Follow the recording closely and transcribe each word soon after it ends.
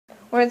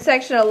We're in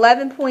section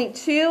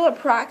 11.2,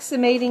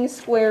 approximating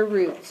square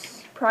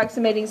roots.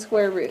 Approximating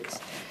square roots.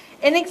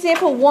 In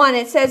example 1,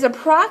 it says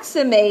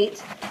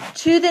approximate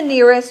to the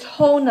nearest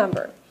whole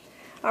number.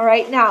 All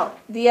right, now,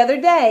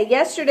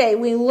 yesterday,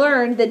 we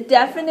learned the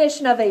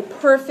definition of a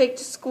perfect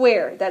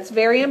square. That's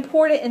very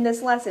important in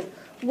this lesson.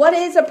 What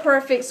is a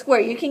perfect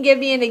square? You can give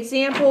me an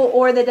example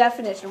or the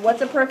definition.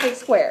 What's a perfect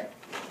square?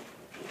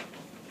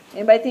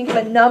 Anybody think of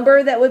a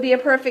number that would be a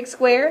perfect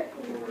square?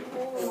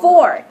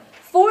 4.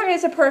 4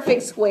 is a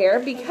perfect square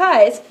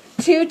because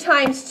 2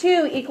 times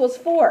 2 equals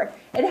 4.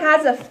 It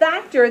has a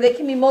factor that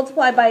can be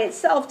multiplied by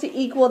itself to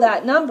equal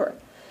that number.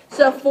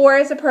 So 4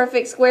 is a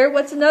perfect square.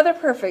 What's another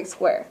perfect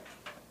square?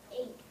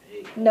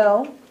 8.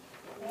 No.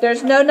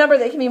 There's no number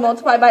that can be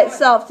multiplied by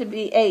itself to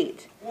be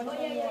 8.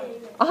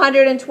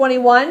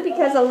 121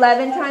 because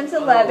 11 times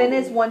 11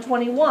 is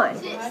 121.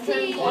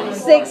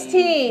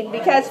 16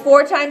 because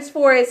 4 times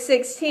 4 is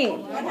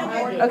 16.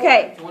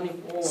 Okay,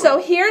 so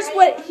here's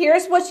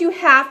what you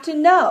have to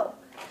know.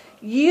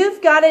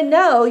 You've got to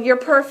know your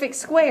perfect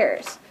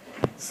squares.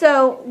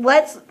 So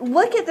let's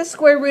look at the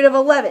square root of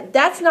 11.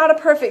 That's not a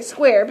perfect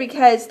square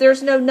because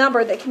there's no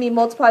number that can be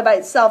multiplied by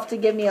itself to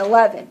give me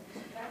 11.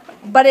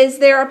 But is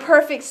there a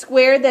perfect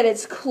square that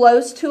is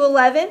close to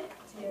 11?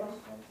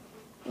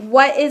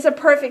 What is a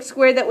perfect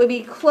square that would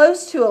be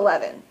close to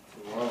 11?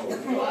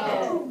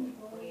 12.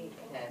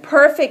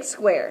 Perfect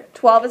square.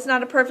 12 is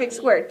not a perfect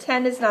square.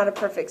 10 is not a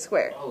perfect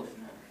square.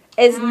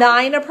 Is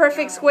 9 a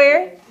perfect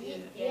square?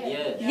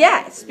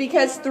 Yes,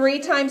 because 3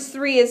 times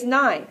 3 is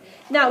 9.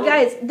 Now,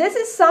 guys, this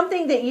is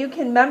something that you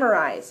can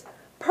memorize.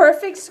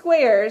 Perfect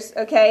squares,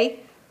 okay?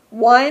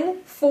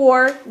 1,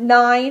 4,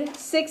 9,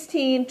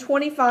 16,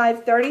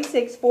 25,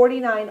 36,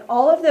 49.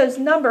 All of those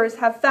numbers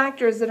have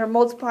factors that are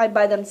multiplied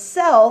by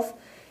themselves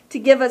to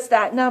give us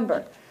that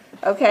number.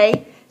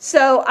 Okay?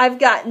 So I've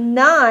got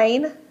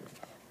 9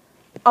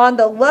 on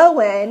the low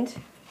end.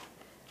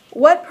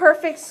 What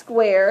perfect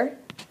square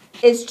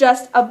is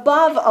just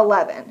above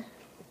 11?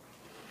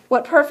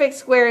 What perfect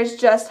square is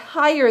just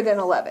higher than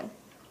 11?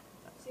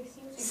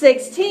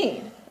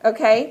 16.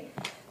 Okay?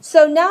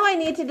 So now I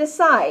need to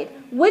decide,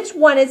 which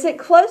one is it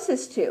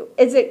closest to?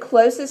 Is it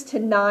closest to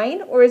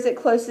 9 or is it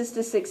closest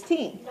to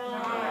 16?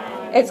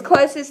 9. It's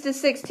closest to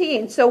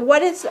 16. So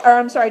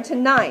to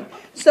 9.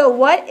 So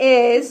what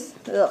is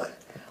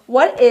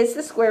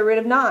the square root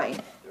of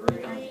 9?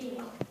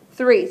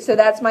 3. So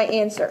that's my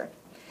answer.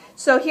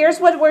 So here's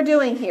what we're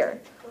doing here.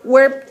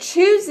 We're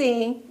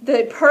choosing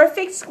the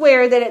perfect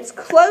square that it's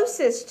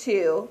closest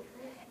to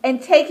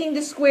and taking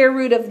the square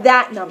root of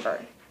that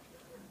number.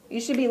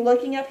 You should be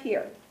looking up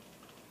here.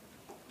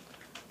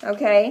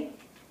 Okay?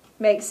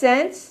 Makes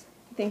sense?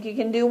 Think you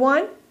can do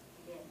one?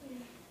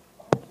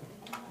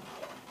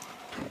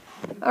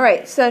 All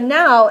right, so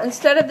now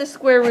instead of the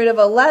square root of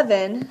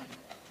 11,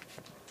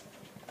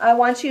 I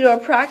want you to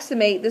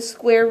approximate the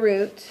square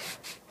root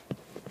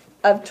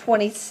of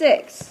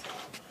 26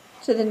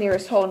 to the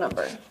nearest whole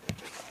number.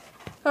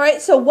 All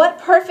right, so what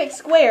perfect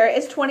square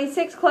is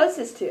 26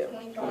 closest to?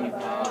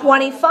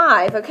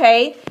 25,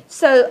 okay?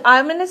 So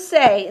I'm going to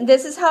say,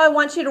 this is how I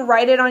want you to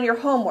write it on your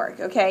homework,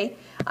 okay?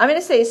 I'm going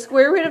to say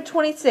square root of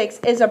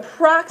 26 is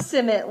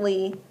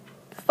approximately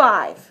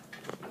 5.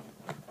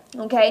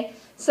 Okay?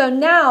 So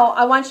now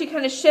I want you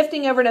kind of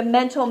shifting over to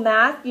mental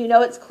math. You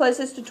know it's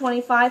closest to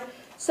 25.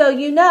 So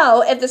you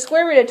know if the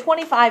square root of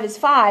 25 is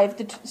 5,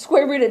 the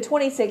square root of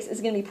 26 is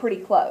going to be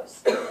pretty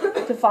close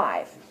to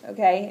 5.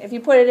 Okay? If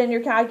you put it in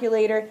your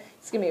calculator,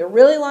 it's going to be a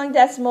really long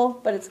decimal,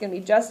 but it's going to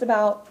be just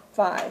about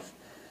 5.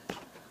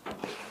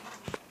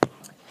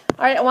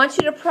 All right, I want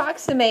you to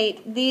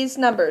approximate these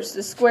numbers.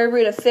 The square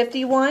root of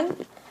 51,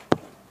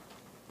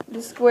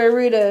 the square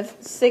root of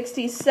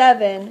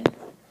 67,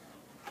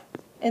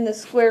 and the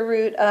square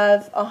root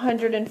of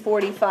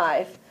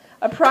 145.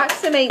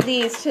 Approximate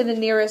these to the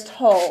nearest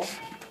whole.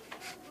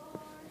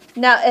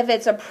 Now, if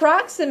it's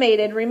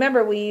approximated,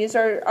 remember we use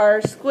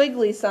our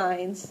squiggly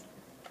signs.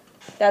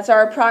 That's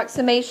our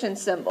approximation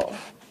symbol.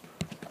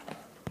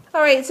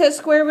 All right, so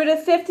square root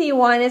of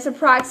 51 is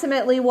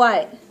approximately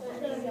what?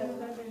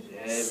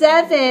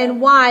 7.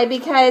 Why?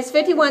 Because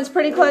 51 is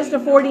pretty close to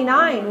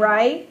 49,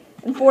 right?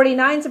 And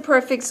 49 is a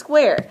perfect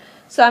square.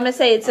 So I'm going to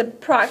say it's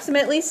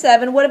approximately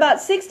 7. What about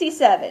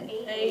 67?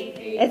 8.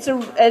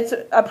 It's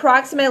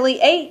approximately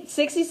 8.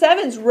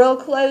 67 is real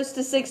close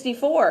to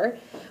 64.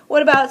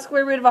 What about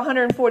square root of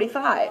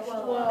 145?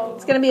 12.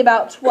 It's going to be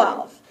about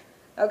 12.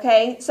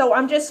 Okay? So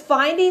I'm just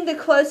finding the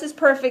closest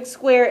perfect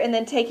square and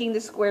then taking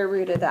the square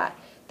root of that.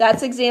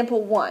 That's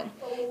example 1.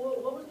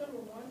 What was number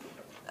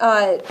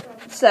 1?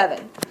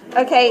 7.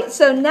 Okay,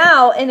 so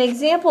now in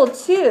example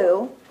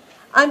 2,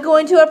 I'm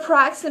going to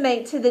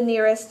approximate to the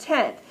nearest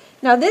tenth.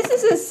 Now this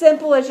is as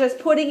simple as just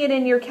putting it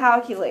in your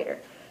calculator.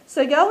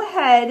 So go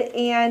ahead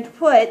and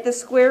put the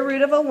square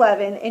root of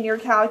 11 in your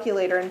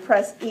calculator and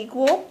press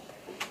equal.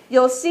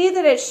 You'll see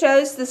that it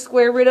shows the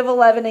square root of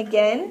 11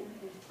 again.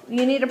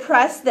 You need to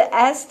press the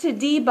S to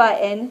D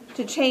button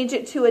to change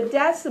it to a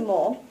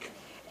decimal,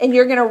 and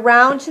you're going to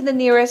round to the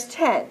nearest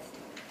tenth.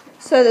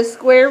 So the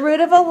square root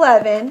of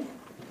 11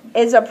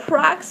 is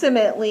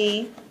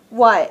approximately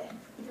what?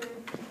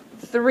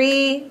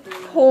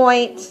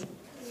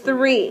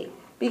 3.3.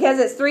 Because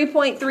it's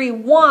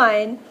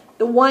 3.31,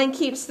 the 1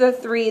 keeps the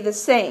 3 the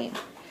same.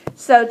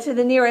 So to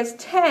the nearest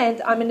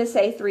tenth, I'm going to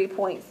say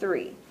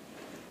 3.3.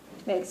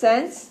 Make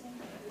sense?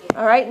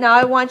 All right, now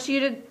I want you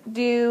to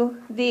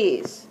do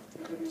these.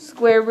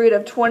 Square root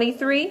of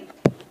 23.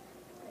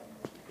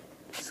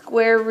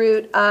 Square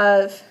root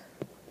of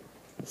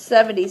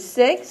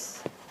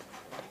 76.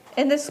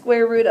 And the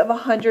square root of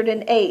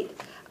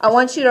 108. I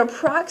want you to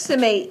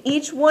approximate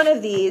each one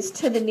of these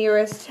to the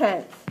nearest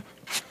tenth.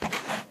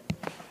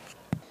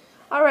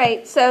 All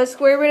right, so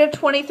square root of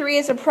 23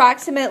 is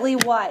approximately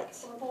what?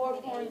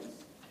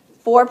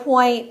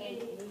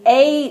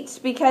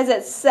 4.8 because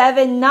it's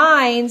 7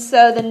 9,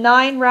 so the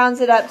 9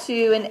 rounds it up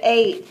to an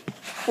 8.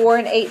 4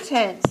 and 8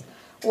 tenths.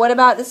 What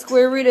about the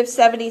square root of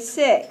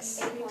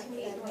 76?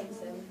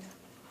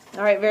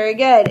 All right, very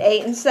good.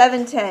 8 and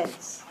 7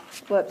 tenths.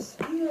 Whoops.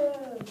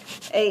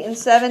 8 and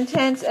 7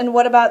 tenths. And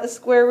what about the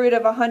square root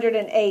of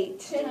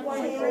 108?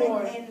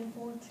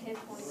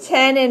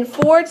 10 and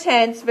 4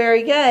 tenths.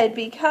 Very good,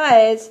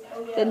 because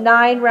the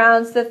 9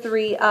 rounds the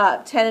 3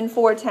 up. 10 and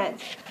 4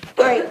 tenths.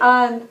 All right,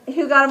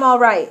 who got them all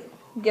right?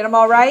 Get them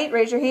all right?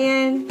 Raise your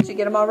hand. Did you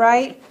get them all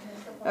right?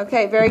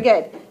 Okay, very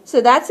good.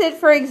 So that's it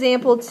for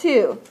example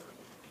 2.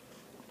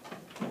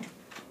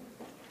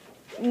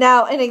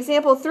 Now, in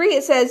example 3,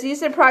 it says,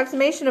 use an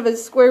approximation of a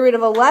square root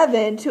of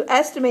 11 to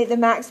estimate the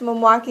maximum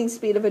walking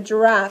speed of a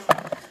giraffe.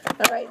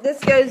 All right, this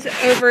goes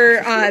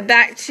over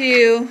back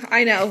to,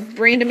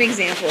 random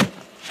example.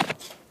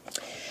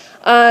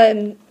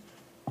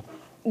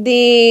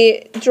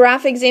 The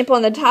giraffe example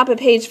on the top of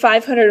page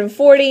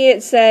 540,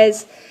 it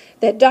says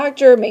that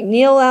Dr.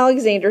 McNeil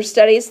Alexander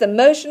studies the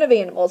motion of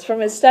animals.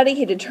 From his study,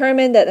 he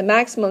determined that the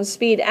maximum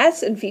speed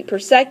s in feet per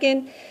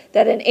second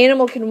that an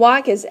animal can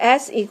walk is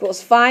s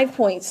equals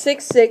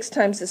 5.66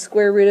 times the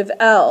square root of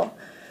L,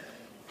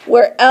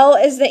 where L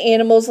is the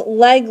animal's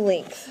leg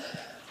length.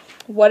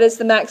 What is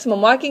the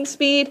maximum walking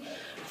speed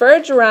for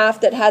a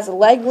giraffe that has a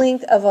leg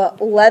length of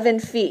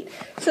 11 feet?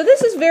 So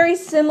this is very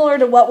similar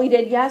to what we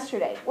did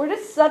yesterday. We're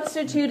just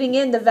substituting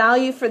in the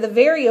value for the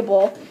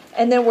variable,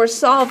 and then we're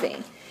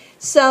solving.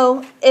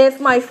 So if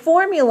my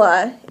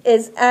formula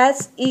is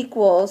s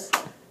equals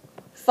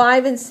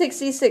 5 and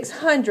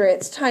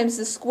 66/100 times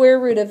the square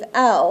root of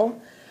L,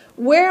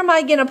 where am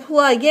I going to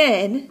plug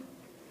in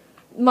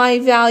my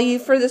value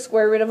for the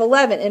square root of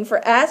 11? And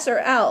for s or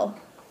L?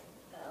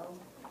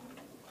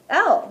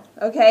 L.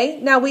 Okay,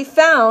 now we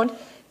found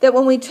that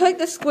when we took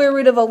the square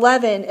root of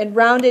 11 and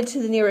rounded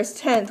to the nearest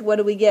tenth, what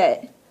do we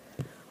get?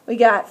 We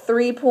got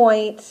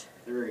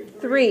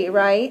 3.3,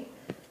 right?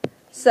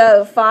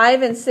 So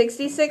 5 and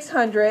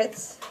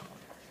 66/100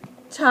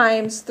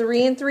 times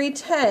 3 and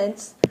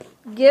 3/10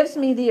 gives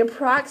me the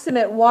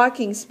approximate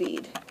walking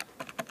speed.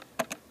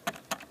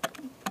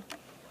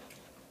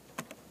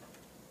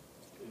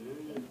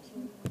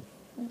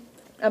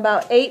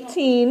 About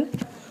 18.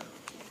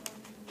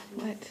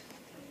 What?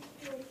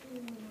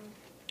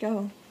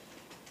 Go.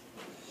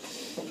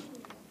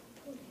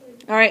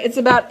 All right, it's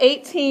about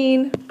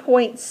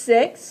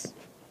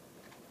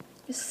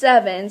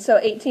 18.67, so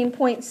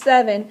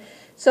 18.7.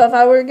 So if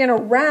I were going to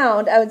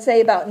round, I would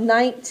say about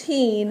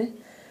 19,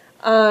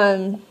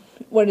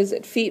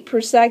 feet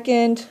per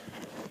second,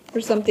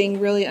 or something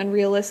really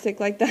unrealistic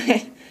like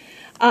that.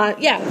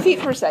 Yeah, feet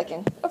per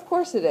second. Of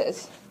course it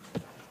is.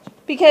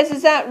 Because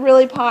is that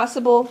really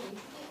possible?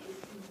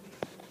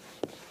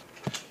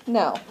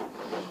 No.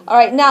 All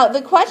right, now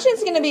the question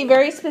is going to be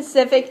very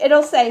specific.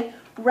 It'll say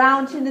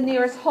round to the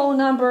nearest whole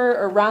number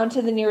or round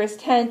to the nearest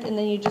tenth, and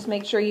then you just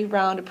make sure you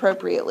round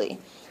appropriately.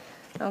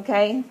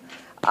 Okay?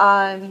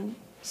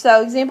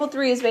 So example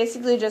 3 is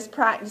basically just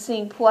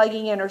practicing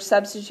plugging in or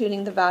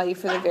substituting the value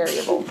for the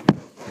variable.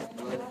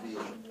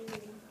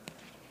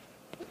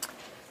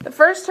 The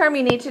first term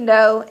you need to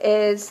know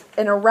is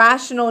an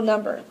irrational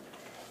number.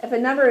 If a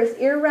number is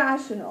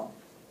irrational,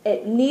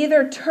 it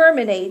neither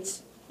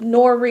terminates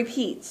nor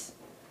repeats.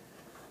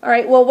 All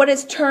right, well, what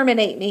does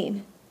terminate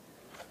mean?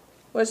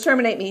 What does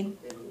terminate mean?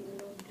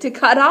 To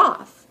cut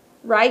off,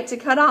 right? To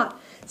cut off.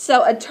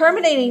 So a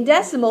terminating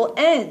decimal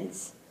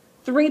ends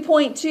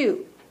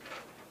 3.2,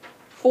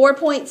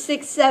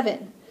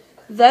 4.67.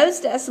 Those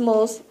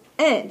decimals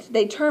end.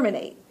 They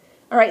terminate.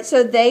 All right,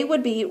 so they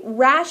would be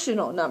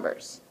rational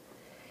numbers.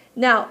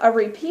 Now, a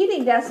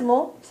repeating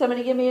decimal,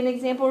 somebody give me an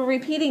example of a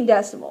repeating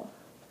decimal.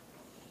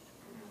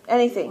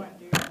 Anything.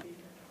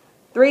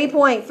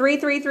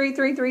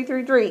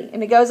 3.33333333,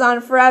 and it goes on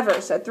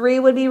forever. So 3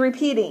 would be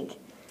repeating.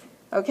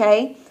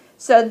 Okay?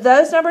 So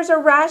those numbers are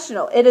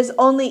rational. It is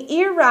only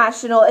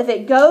irrational if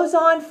it goes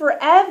on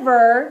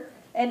forever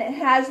and it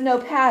has no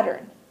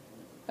pattern.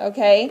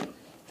 Okay?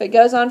 If it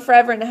goes on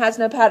forever and it has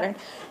no pattern.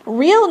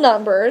 Real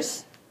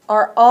numbers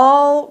are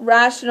all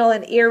rational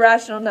and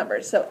irrational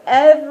numbers. So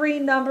every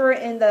number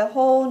in the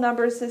whole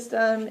number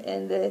system,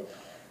 in the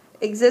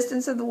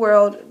existence of the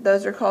world,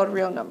 those are called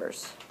real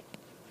numbers.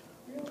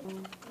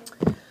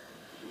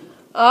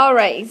 All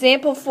right,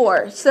 example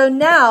 4. So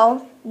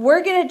now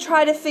we're going to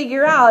try to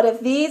figure out if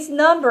these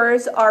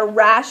numbers are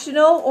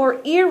rational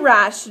or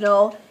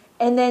irrational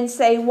and then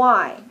say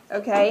why,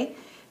 okay?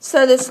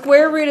 So the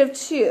square root of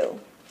 2.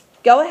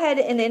 Go ahead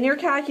and in your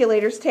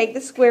calculators take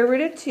the square root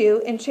of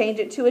 2 and change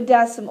it to a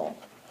decimal.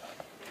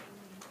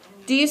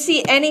 Do you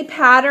see any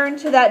pattern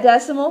to that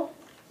decimal?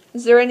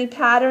 Is there any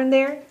pattern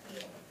there?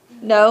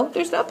 No,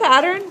 there's no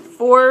pattern.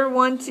 4,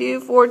 1, 2,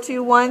 4,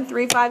 2, 1,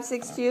 3, 5,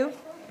 6, 2.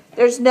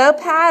 There's no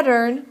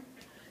pattern,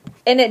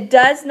 and it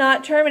does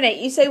not terminate.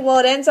 You say, well,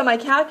 it ends on my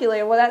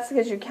calculator. Well, that's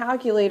because your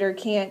calculator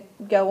can't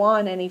go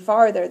on any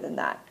farther than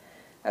that.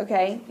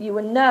 Okay? You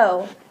would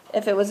know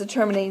if it was a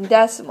terminating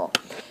decimal.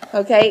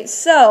 Okay?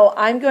 So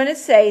I'm going to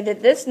say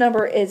that this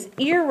number is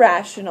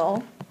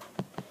irrational.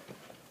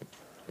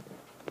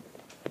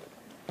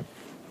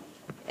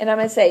 And I'm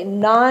going to say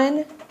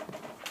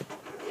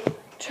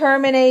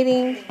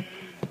non-terminating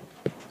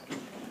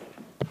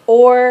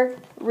or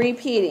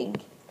repeating.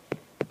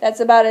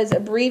 That's about as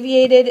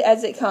abbreviated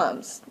as it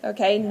comes.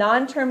 Okay?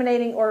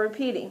 Non-terminating or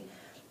repeating.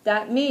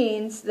 That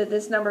means that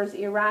this number is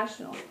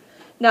irrational.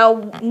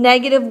 Now,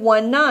 negative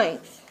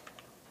 1/9.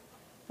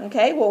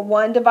 Okay? Well,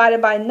 1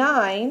 divided by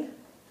 9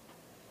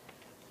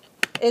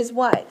 is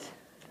what?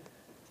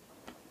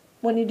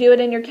 When you do it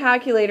in your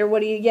calculator,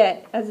 what do you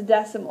get as a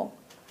decimal?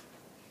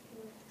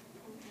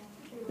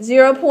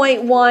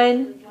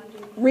 0.1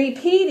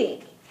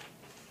 repeating.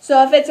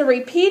 So if it's a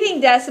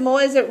repeating decimal,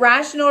 is it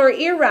rational or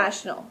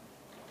irrational?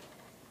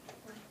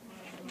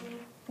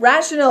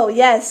 Rational,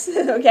 yes.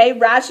 Okay,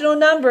 rational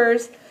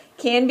numbers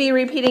can be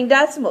repeating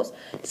decimals.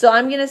 So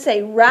I'm going to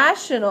say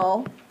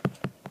rational.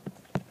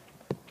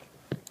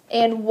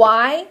 And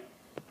why?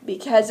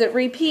 Because it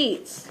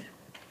repeats.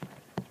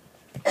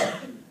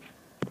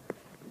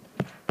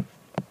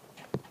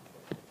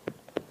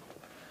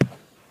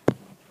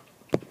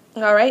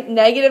 All right,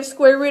 negative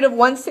square root of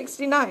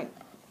 169.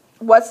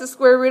 What's the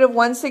square root of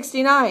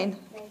 169?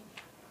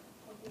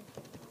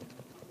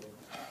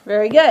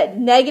 Very good.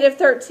 Negative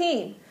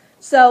 13.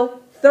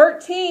 So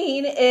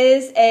 13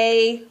 is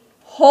a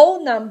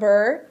whole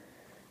number.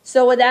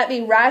 So would that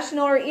be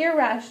rational or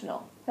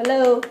irrational?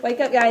 Hello, wake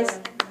up, guys.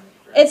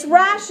 It's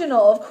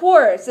rational, of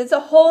course. It's a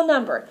whole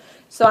number.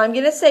 So I'm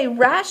going to say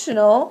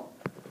rational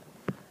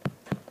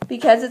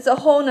because it's a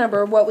whole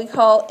number, what we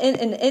call an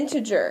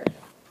integer.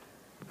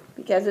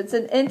 Because it's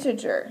an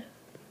integer.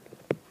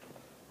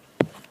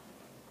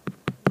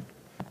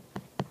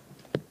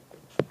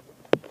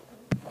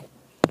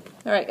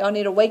 All right, y'all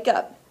need to wake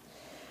up.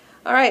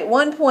 All right,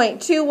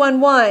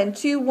 1.211,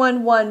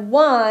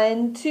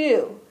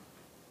 21112.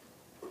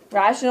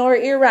 Rational or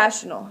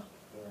irrational?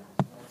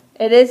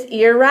 It is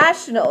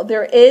irrational.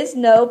 There is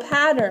no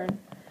pattern.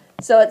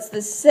 So it's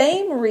the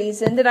same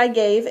reason that I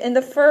gave in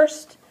the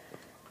first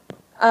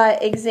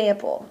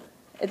example.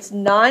 It's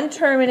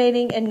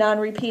non-terminating and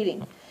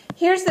non-repeating.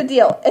 Here's the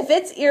deal. If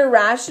it's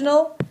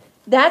irrational,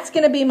 that's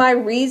going to be my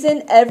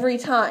reason every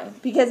time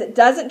because it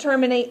doesn't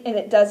terminate and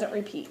it doesn't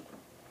repeat.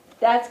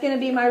 That's going to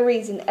be my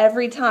reason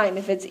every time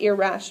if it's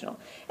irrational.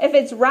 If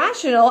it's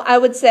rational, I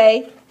would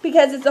say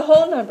because it's a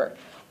whole number,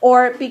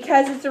 or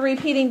because it's a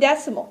repeating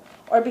decimal,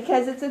 or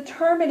because it's a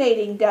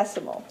terminating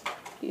decimal.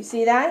 Do you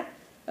see that?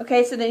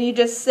 Okay, so then you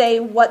just say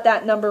what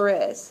that number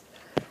is.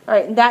 All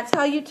right, and that's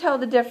how you tell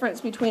the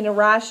difference between a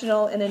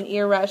rational and an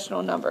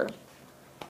irrational number.